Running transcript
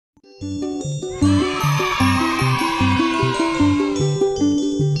Hi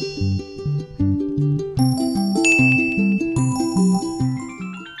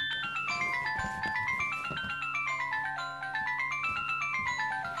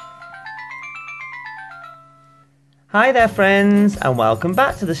there friends, and welcome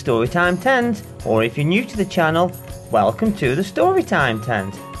back to the Storytime tent, or if you're new to the channel, welcome to the Storytime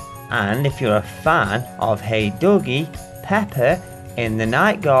tent. And if you're a fan of Hey Dougie, Pepper, In the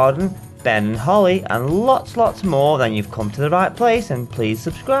Night Garden, Ben and Holly, and lots more, then you've come to the right place, and please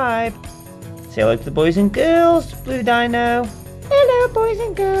subscribe. Say hello to the boys and girls, Blue Dino. Hello boys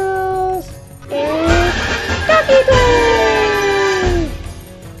and girls. It's Dougie Play.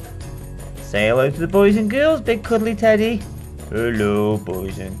 Say hello to the boys and girls, Big Cuddly Teddy. Hello,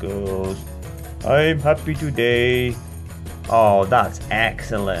 boys and girls. I'm happy today. Oh, that's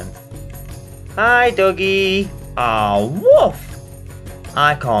excellent. Hi, Dougie. Ah, woof.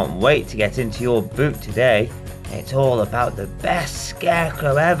 I can't wait to get into your boot today. It's all about the best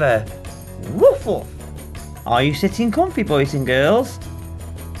scarecrow ever. Woof woof. Are you sitting comfy, boys and girls?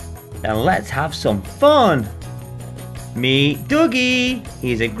 Then let's have some fun. Meet Dougie.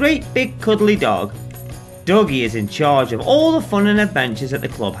 He's a great big cuddly dog. Dougie is in charge of all the fun and adventures at the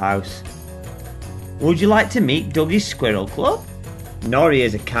clubhouse. Would you like to meet Dougie's Squirrel Club? Nori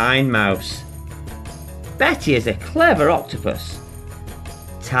is a kind mouse. Betty is a clever octopus.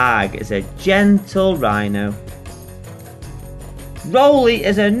 Tag is a gentle rhino. Rolly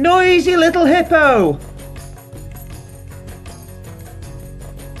is a noisy little hippo.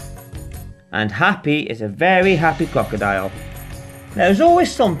 And Happy is a very happy crocodile. There's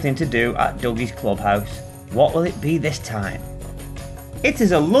always something to do at Dougie's clubhouse. What will it be this time? It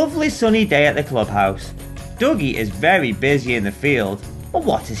is a lovely sunny day at the clubhouse. Dougie is very busy in the field, but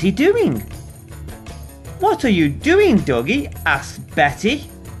what is he doing? What are you doing, Dougie? Asks Betty.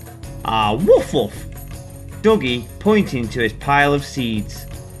 Ah, woof woof. Dougie pointing to his pile of seeds.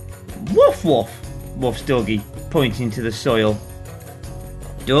 Woof woof, woofs Dougie, pointing to the soil.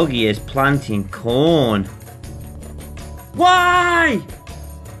 Dougie is planting corn. Why?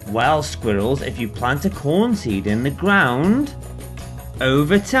 Well, squirrels, if you plant a corn seed in the ground,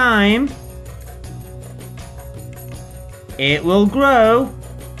 over time, it will grow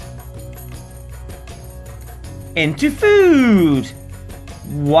into food.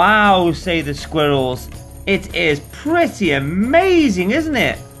 Wow, say the squirrels. It is pretty amazing, isn't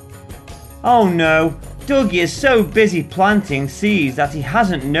it? Oh no. Dougie is so busy planting seeds that he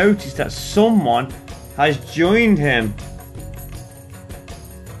hasn't noticed that someone has joined him.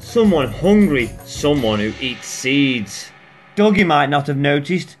 Someone hungry, someone who eats seeds. Dougie might not have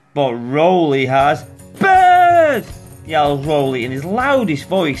noticed, but Rolly has. Bird! Yells Rolly in his loudest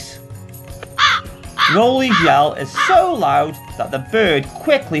voice. Rolly's yell is so loud that the bird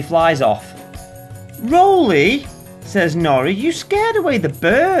quickly flies off. Rolly, says Nori, you scared away the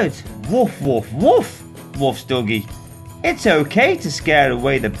bird. Woof woof woof. Woofs Dougie. It's okay to scare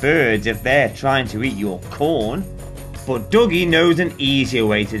away the birds if they're trying to eat your corn. But Dougie knows an easier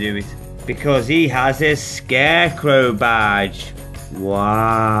way to do it, because he has his scarecrow badge.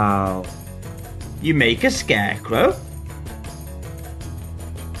 Wow. You make a scarecrow,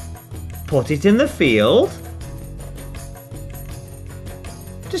 put it in the field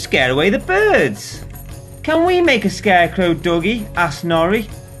to scare away the birds. Can we make a scarecrow, Dougie? Asks Nori.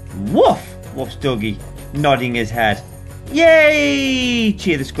 Woof, woofs Dougie, nodding his head. Yay!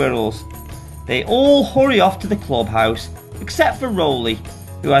 Cheer the squirrels. They all hurry off to the clubhouse, except for Rolly,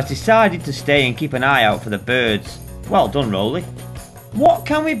 who has decided to stay and keep an eye out for the birds. Well done, Rolly. What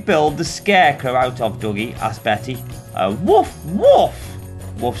can we build the scarecrow out of, Dougie? Asked Betty. A woof woof,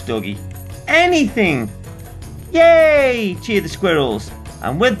 woofs Dougie. Anything! Yay! Cheer the squirrels.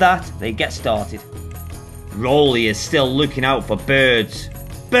 And with that, they get started. Rolly is still looking out for birds.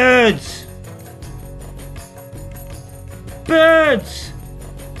 Birds! Birds!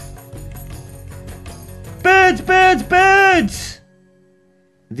 Birds, birds, birds!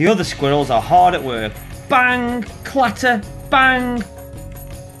 The other squirrels are hard at work. Bang, clatter, bang.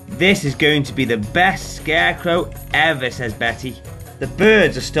 This is going to be the best scarecrow ever, says Betty. The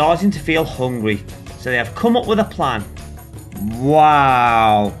birds are starting to feel hungry, so they have come up with a plan.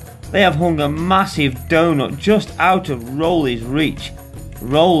 Wow! They have hung a massive donut just out of Rolly's reach.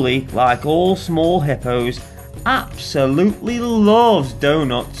 Rolly, like all small hippos, absolutely loves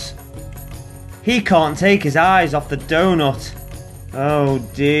donuts. He can't take his eyes off the donut. Oh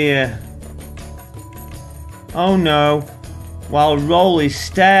dear. Oh no. While Rolly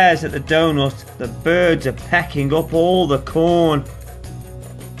stares at the donut, the birds are pecking up all the corn.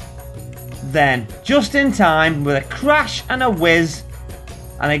 Then, just in time, with a crash and a whiz,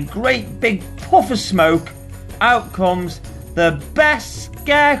 and a great big puff of smoke, out comes the best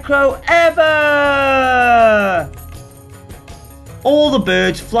scarecrow ever! All the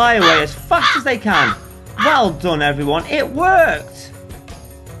birds fly away as fast as they can. Well done, everyone, it worked!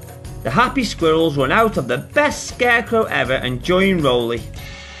 The happy squirrels run out of the best scarecrow ever and join Rolly.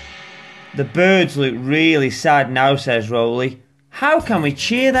 The birds look really sad now, says Rolly. How can we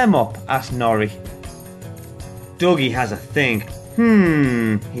cheer them up? Asks Norrie. Duggee has a think.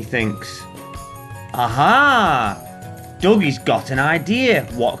 He thinks. Aha! Duggie's got an idea.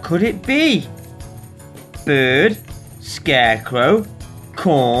 What could it be? Bird, scarecrow,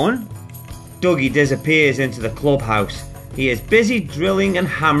 corn. Duggee disappears into the clubhouse. He is busy drilling and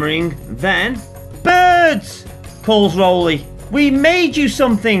hammering. Then, birds! Calls Rolly. We made you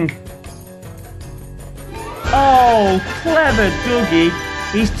something! Oh, clever Duggee.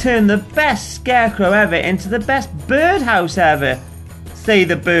 He's turned the best scarecrow ever into the best birdhouse ever, say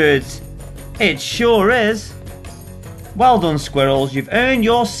the birds. It sure is. Well done, squirrels. You've earned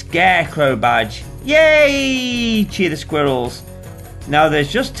your scarecrow badge. Yay! Cheer the squirrels. Now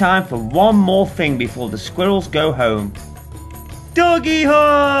there's just time for one more thing before the squirrels go home. Duggee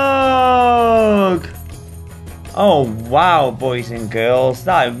hug! Oh wow, boys and girls,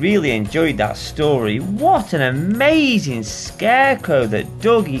 I really enjoyed that story. What an amazing scarecrow that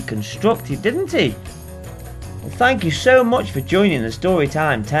Duggee constructed, didn't he? Well, thank you so much for joining the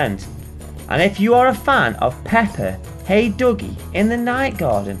Storytime tent. And if you are a fan of Pepper, Hey Duggee, In the Night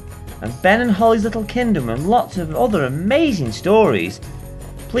Garden, and Ben and Holly's Little Kingdom and lots of other amazing stories,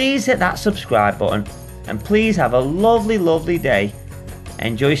 please hit that subscribe button and please have a lovely, lovely day.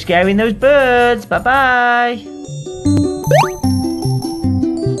 Enjoy scaring those birds. Bye bye.